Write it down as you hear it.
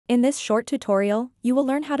In this short tutorial, you will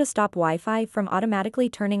learn how to stop Wi-Fi from automatically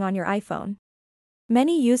turning on your iPhone.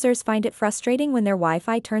 Many users find it frustrating when their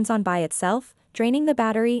Wi-Fi turns on by itself, draining the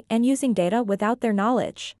battery and using data without their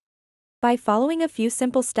knowledge. By following a few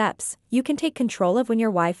simple steps, you can take control of when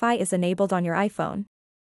your Wi-Fi is enabled on your iPhone.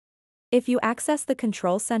 If you access the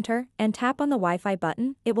control center and tap on the Wi-Fi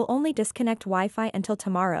button, it will only disconnect Wi-Fi until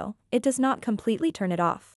tomorrow. It does not completely turn it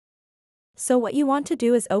off. So what you want to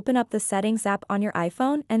do is open up the Settings app on your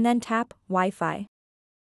iPhone and then tap Wi-Fi.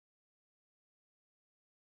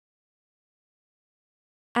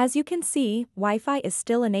 As you can see, Wi-Fi is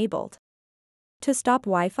still enabled. To stop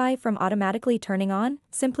Wi-Fi from automatically turning on,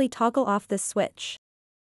 simply toggle off this switch.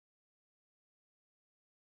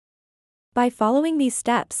 By following these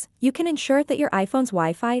steps, you can ensure that your iPhone's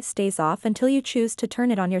Wi-Fi stays off until you choose to turn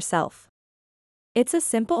it on yourself. It's a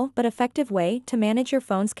simple but effective way to manage your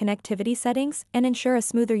phone's connectivity settings and ensure a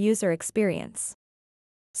smoother user experience.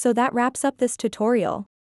 So that wraps up this tutorial.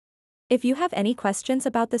 If you have any questions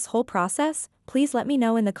about this whole process, please let me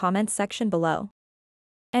know in the comments section below.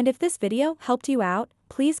 And if this video helped you out,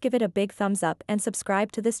 please give it a big thumbs up and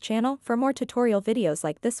subscribe to this channel for more tutorial videos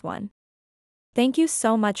like this one. Thank you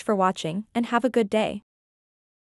so much for watching and have a good day.